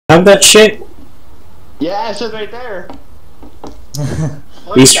Have that shit? Yeah, it says right there.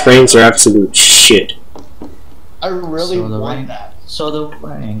 These frames are absolute shit. I really So want that. So the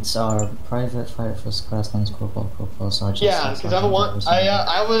ranks are private, fire, first class, lance corporal, corporal, sergeant. Yeah, because I'm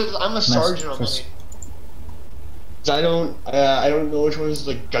a sergeant on mine. I don't know which one is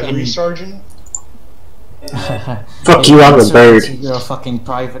like gunnery sergeant. Fuck you, I'm a bird. You're a fucking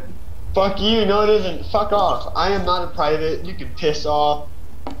private. Fuck you, no it isn't. Fuck off. I am not a private. You can piss off.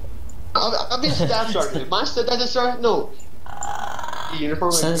 I'll be a staff sergeant. My staff as a sergeant? No. The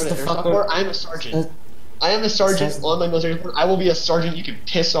uniform I'm going to airsoft for, I'm a sergeant. I am a sergeant on my military uniform. I will be a sergeant. You can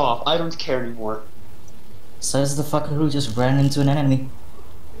piss off. I don't care anymore. Says the fucker who just ran into an enemy.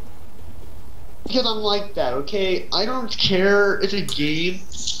 Because I'm like that, okay? I don't care. It's a game.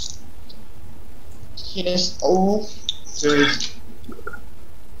 Piss off.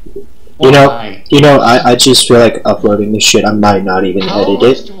 You know, I just feel like uploading this shit. I might not even edit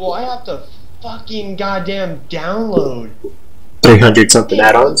it. Do I have to fucking goddamn download 300 something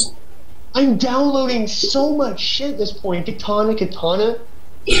add-ons. I'm downloading so much shit at this point. Katana. Fuck.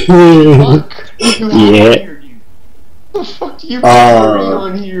 Yeah. What the fuck do you carry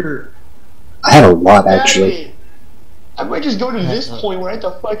on here? I had a lot actually. I might just go to this point where I have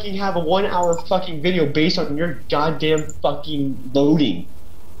to fucking have a 1 hour fucking video based on your goddamn fucking loading.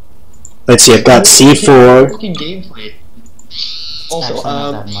 Let's see, I've got C4. Fucking gameplay. Also,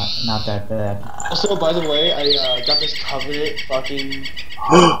 actually, not that bad. Also, by the way, I got this Covenant fucking.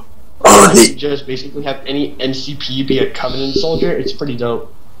 Just basically have any NCP be a Covenant soldier. It's pretty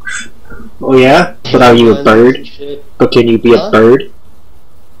dope. Oh yeah? But are you a bird? But can you be a bird?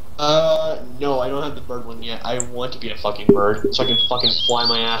 No, I don't have the bird one yet. I want to be a fucking bird, so I can fucking fly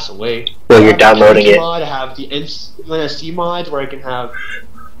my ass away. Well, you're downloading it. I have the NSC mods where I can have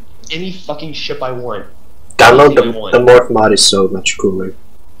any fucking ship I want. Download the morph mod is so much cooler.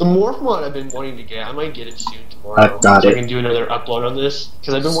 The morph mod I've been wanting to get. I might get it soon tomorrow. I've got it. I can do another upload on this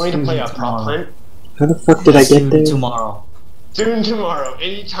because I've been wanting to play a prop hunt. How the fuck did I get there? Tomorrow. Soon tomorrow.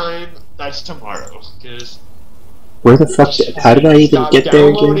 Anytime that's tomorrow. Because. Where the fuck? How did I even get there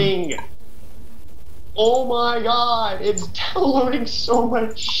again? Oh my god! It's downloading so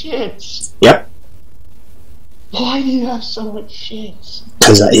much shit. Yep. Why do you have so much shit?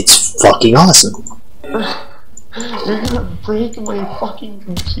 Because it's fucking awesome. You're gonna break my fucking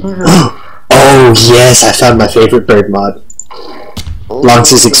computer. Oh yes, I found my favorite bird mod.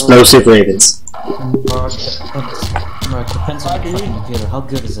 Launches explosive ravens. Right, depends on your fucking computer. How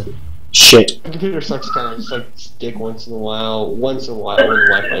good is it? Shit. My computer sucks kind of just like stick once in a while when the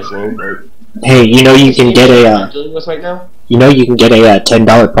Wi-Fi's low, but... Hey, you know you can get a dealing with right now? You know you can get a $10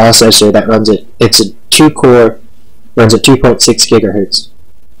 processor that runs it. It's a 2-core, runs at 2.6 gigahertz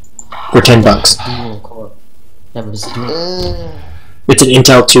for $10. Dual core. Yeah, but it's dual. It's an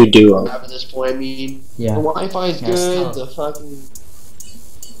Intel 2 Duo. At this point, I mean, yeah. The Wi-Fi is good. The fucking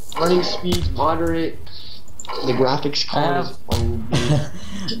running speed's moderate. The graphics card is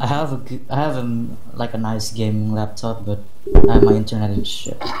I have like a nice gaming laptop, but my internet is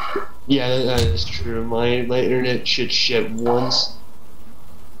shit. Yeah, that is true. My internet shit once.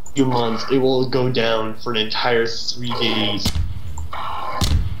 Few months, it will go down for an entire 3 days.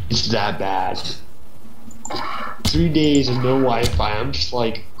 It's that bad. 3 days of no Wi-Fi. I'm just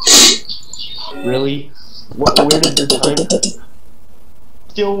like, really? Where did the time?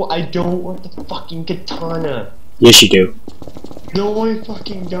 Still, I don't want the fucking katana. Yes, you do. No, I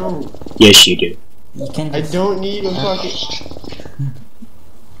fucking don't. Yes, you do. I don't need a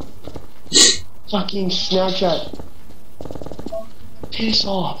fucking Snapchat. Piss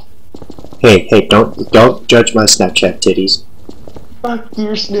off. Hey, don't judge my Snapchat titties. Fuck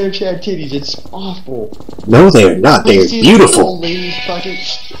your Snapchat titties. It's awful. No, they are not. They are beautiful. They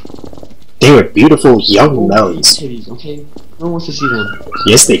are beautiful young melons. Titties, okay? No one wants to see them.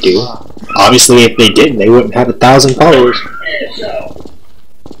 Yes, they do. Obviously, if they didn't, they wouldn't have 1,000 followers.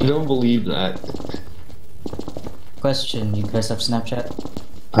 I don't believe that. Question: you guys have Snapchat?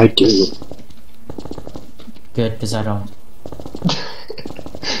 I do. Good, because I don't.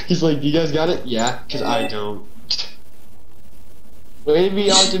 He's like, you guys got it? Yeah, because I don't. Way to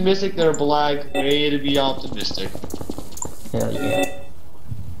be optimistic there, Black. Way to be optimistic. Hell yeah.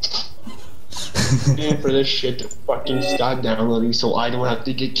 Waiting for this shit to fucking stop downloading so I don't have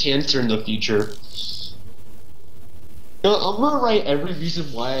to get cancer in the future. No, I'm gonna write every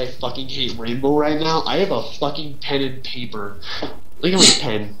reason why I fucking hate Rainbow right now. I have a fucking pen and paper. Look at my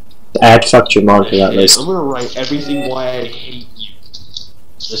pen. Add fucked your mom to that list. I'm gonna write everything why I hate you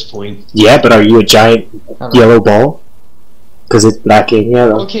at this point. Yeah, but are you a giant yellow ball? Because it's black and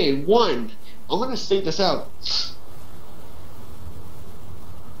yellow. Okay, one. I'm gonna state this out.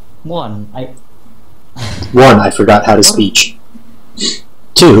 1. 1. I forgot how to speech.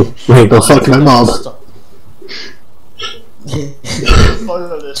 2. Rainbow fuck my mom.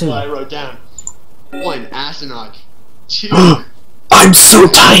 Photo of this 2. what I wrote down. 1. Astronaut. 2. I'm so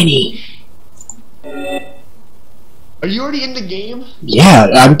tiny! Are you already in the game? Yeah,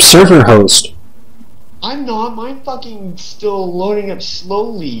 I'm server host. I'm not. Mine fucking still loading up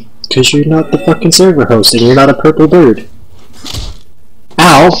slowly. Cause you're not the fucking server host and you're not a purple bird.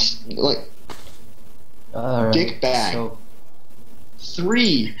 Ow! Like, Alright, dick bag. so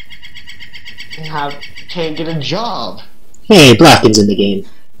 3. Can't get a job. Hey, Blacken's in the game.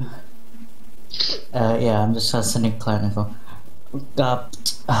 yeah, I'm just sending client info.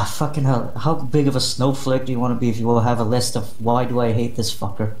 Fucking hell, how big of a snowflake do you want to be if you will have a list of why do I hate this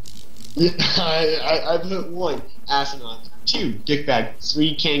fucker? Yeah, I put 1. Astronaut. 2. Dick bag.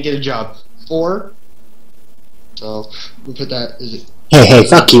 3. Can't get a job. 4. So, we put that, is it? Hey,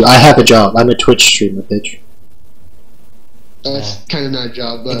 fuck you, I have a job. I'm a Twitch streamer, bitch. That's kind of not a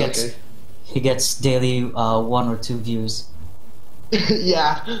job, but okay. He gets daily 1 or 2 views.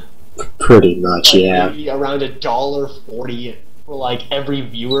 Yeah. Pretty much, Like yeah. maybe around $1.40 for like every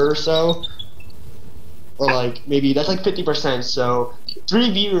viewer or so. Or like, maybe, that's like 50%, so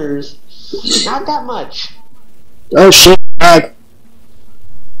 3 viewers, not that much. Oh shit, bag.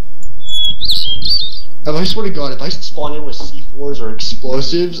 If I swear to God, if I spawn in with C4s or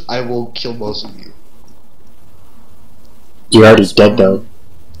explosives, I will kill most of you. You're already dead though.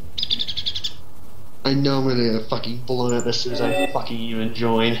 I know I'm gonna get fucking blown up as soon as I fucking even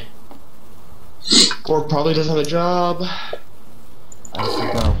join. Or probably doesn't have a job. I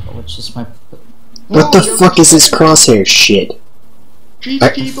forgot which is my. What the fuck is this crosshair shit? Treat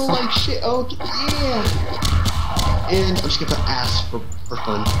people like shit. Oh, yeah. And I'm just gonna put ass for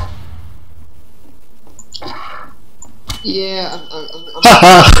fun. Yeah,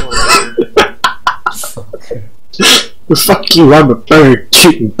 Haha! Fuck you, I'm a bird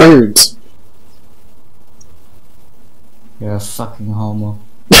shooting birds. You're a fucking homo.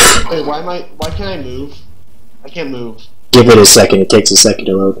 Wait, why can't I move? I can't move. Give it a second, it takes a second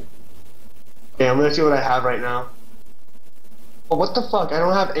to load. Okay, I'm gonna see what I have right now. Oh, what the fuck? I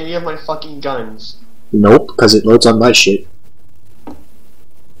don't have any of my fucking guns. Nope, because it loads on my shit.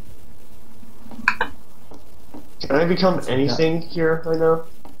 Can I become anything here right now?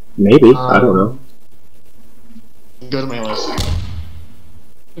 Maybe, I don't know. Go to my list.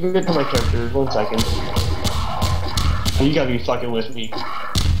 Go get to my character, 1 second. Oh, you gotta be fucking with me.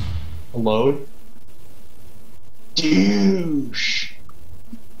 Load? Douche!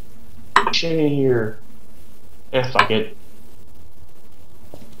 Shit in here. Eh, fuck it.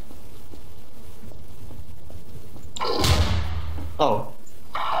 Oh.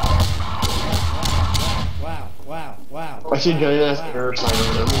 Wow. I see a giant ass error sign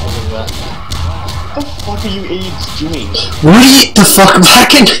over there. Look at that. What the fuck are you idiots doing? What the fuck,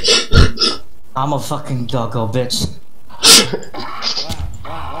 Blacken? I'm a fucking doggo, bitch.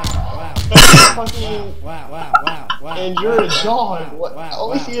 And you're a dog. What?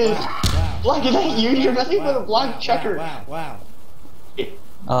 All I see is black. Is that you? You're nothing but a black checker.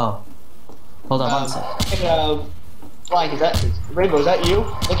 Oh. Hold on 1 sec. Hey, Black, is that Rainbow? Is that you?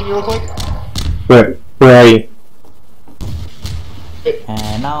 Look at me real quick. Where are you?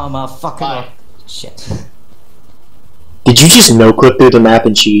 And now I'm a fucking. Hi. Shit. Did you just no-clip through the map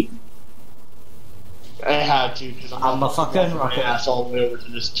and cheat? I had to because I'm a fucking my rocket. ass all the way over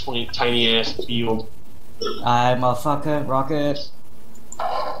to this tiny ass field. I'm a fucking rocket.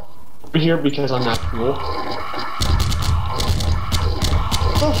 Over here because I'm not cool.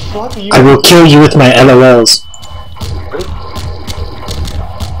 What the fuck are you? I will kill you with my LOLs.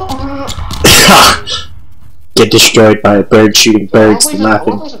 Get destroyed by a bird shooting birds and I want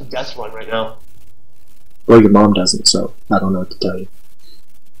laughing. some death run right now. Well, your mom doesn't, so I don't know what to tell you.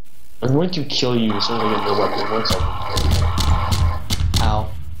 I'm going to kill you as soon as I get the weapon. 1 second.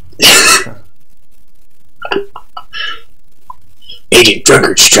 Ow. Agent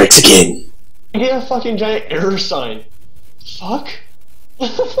Drunkard strikes again. I get a fucking giant error sign. Fuck?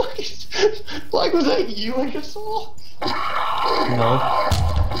 What the fuck is... Black, was that you I just saw? No.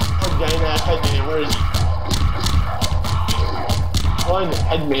 Oh, giant ass headman, where is he? Run,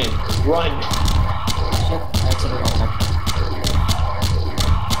 headman, run! Shit, accident.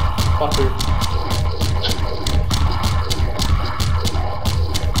 Fucker.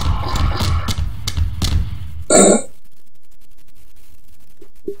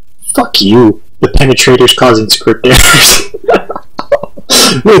 Fuck you. The penetrator's causing script errors.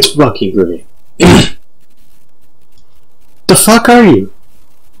 It's fucking great. The fuck are you?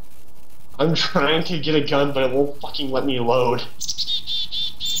 I'm trying to get a gun, but it won't fucking let me load.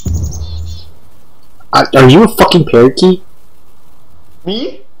 Are you a fucking parakeet?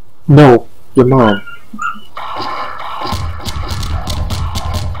 Me? No, your mom.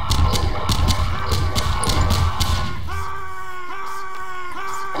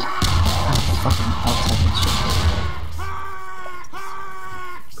 Fucking outside and shit.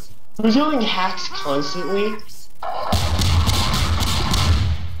 Who's doing hacks constantly?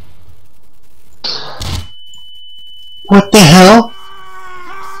 What the hell?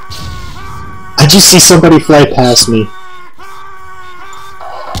 I just see somebody fly past me.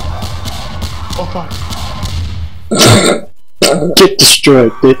 Oh fuck. Get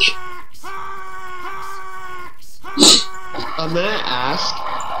destroyed, bitch. I'm gonna ask,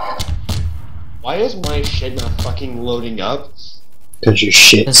 why is my shit not fucking loading up? Cause your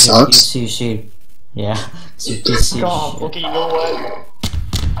shit Because your sucks. PC shit. Yeah, it's your PC God, shit. okay, you know what?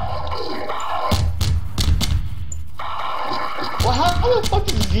 Well, how the fuck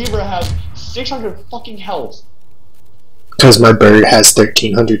does Zebra have 600 fucking health? Cause my bird has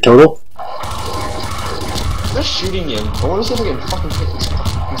 1,300 total. I'm just shooting him. I wanna see if I can fucking hit this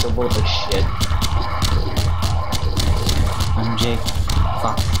fucking piece of worthless shit. I'm Jake.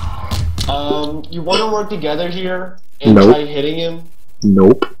 Fuck. You wanna work together here and Nope. try hitting him?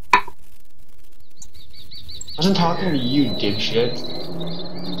 Nope. I wasn't talking to you, dipshit.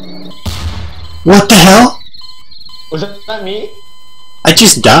 What the hell? Was that me? I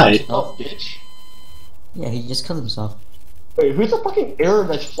just died. Oh, bitch. Yeah, he just killed himself. Wait, who's the fucking Arab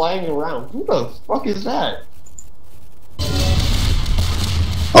that's flying around? Who the fuck is that?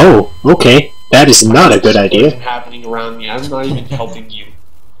 Oh, okay. That is not a good idea. What's happening around me? I'm not even helping you.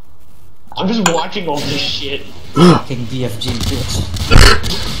 I'm just watching all this shit. Fucking BFG bitch.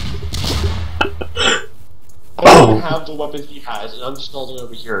 I don't even have the weapons he has, and I'm just holding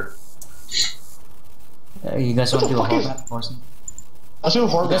over here. You guys What want to the do a fuck horror is- map or something? Let's do a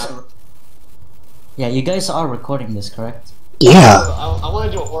horror Yes. map. Yeah, you guys are recording this, correct? Yeah. I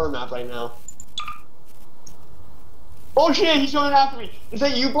want to do a horror map right now. Oh shit, he's coming after me. Is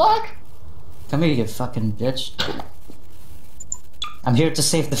that you, Black? Come here, you fucking bitch. I'm here to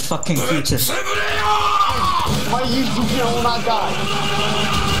save the fucking future. Why you will not die?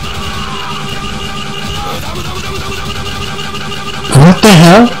 What the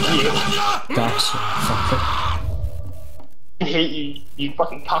hell? You. Gotcha. Fucker. I hate you, you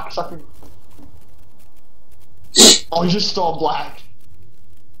fucking cocksucker. Oh, you just stole Black.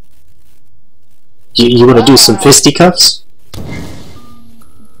 You wanna do some fisticuffs?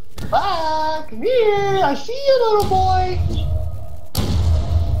 Black, come here. I see you, little boy.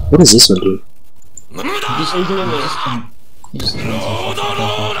 What does this one do? You just turn yourself.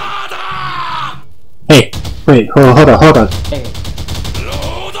 Hey, wait, hold on. Hey,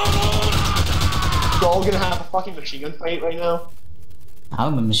 We're all gonna have a fucking machine gun fight right now.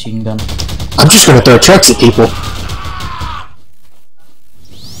 I'm a machine gun. I'm just gonna throw trucks at people.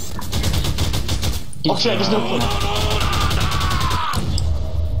 Oh shit, there's no foot.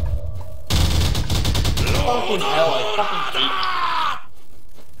 Fucking hell, I fucking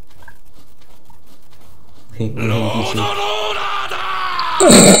hate Okay, we hate you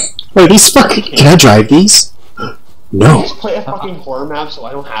too. Wait, these fucking. Can I drive these? No. Just play a fucking horror map so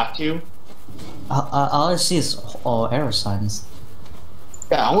I don't have to. All I see is error signs.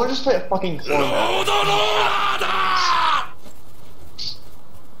 Yeah, I wanna just play a fucking horror map.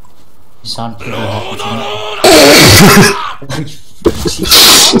 You sound pretty happy to me.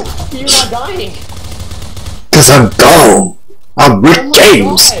 You're not dying! Cause I'm gone. I'm Oh Rick my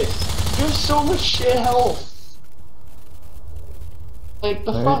James. God. You have so much shit health! Like,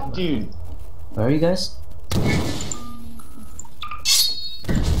 the Where- fuck, dude? Where are you guys?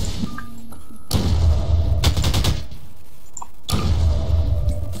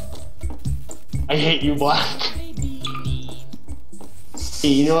 I hate you, Black. Hey,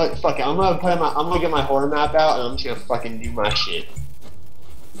 you know what? Fuck it. I'm gonna get my horror map out and I'm just gonna fucking do my shit.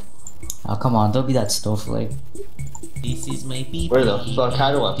 Oh, come on, don't be that snowflake. This is my pee. Where the fuck?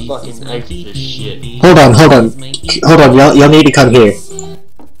 How do I fucking exit this shit? Hold on. Y'all need to come here.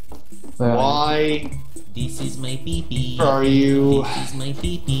 Where are Why This is my pee pee. are you This is my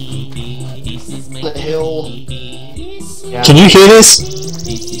pee pee. This is my the hill? Yeah. Can you hear this?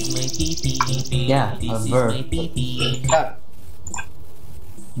 This is my pee pee. Yeah, This a is verb. my pee pee. Yeah.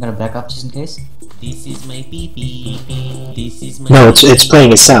 I'm gonna back up just in case. This is my pee pee. This is my. No, it's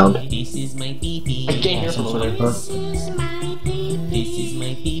playing a sound. This is my pee pee. I can't hear Some from sort over of there. verb. This is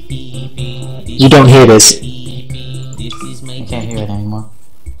my pee pee. You don't hear this. This is my. I can't hear it anymore.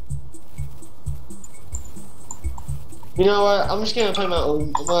 You know what? I'm just gonna play my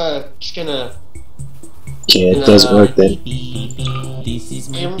own. Just gonna. Yeah, it doesn't work then. This is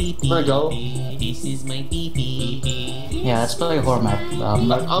my Am, pee wanna go? This is my pee. Yeah, let's play a horror map. I'm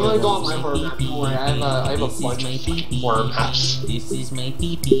gonna go on my horror map. Don't worry, I have a bunch of fucking horror maps. This is my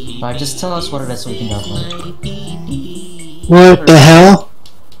pee. Alright, just tell us what it is so we can download. What the hell?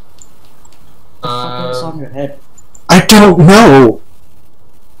 What is on your head? I don't know!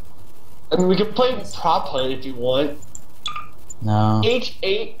 I mean, we can play prop play if you want. No.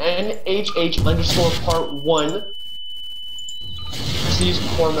 H8NHH underscore part 1. Parentheses,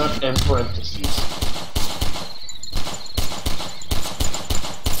 horror map, and parentheses.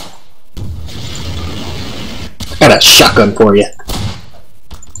 I got a shotgun for you.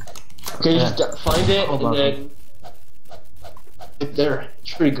 Okay, Yeah. just find it Oh, and wow. then it's there.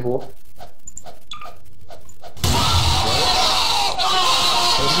 It's pretty cool.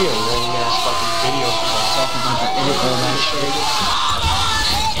 There's be a long ass fucking video for myself about to edit all that shit.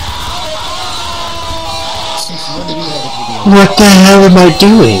 Since when do you edit videos? What the hell am I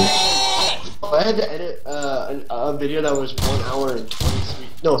doing? I had to edit a video that was 1 hour and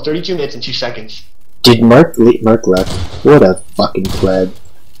 32 minutes and 2 seconds. Did Mark left? What a fucking pleb.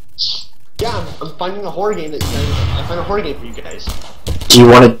 Yeah, I'm finding a horror game that you guys. I found a horror game for you guys. Do you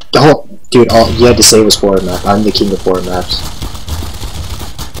want to? Oh, dude, all you had to say was horror map. I'm the king of horror maps.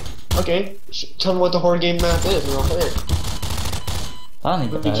 Okay, tell me what the horror game map is, and I'll play it. I don't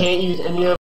need We that. can't use any of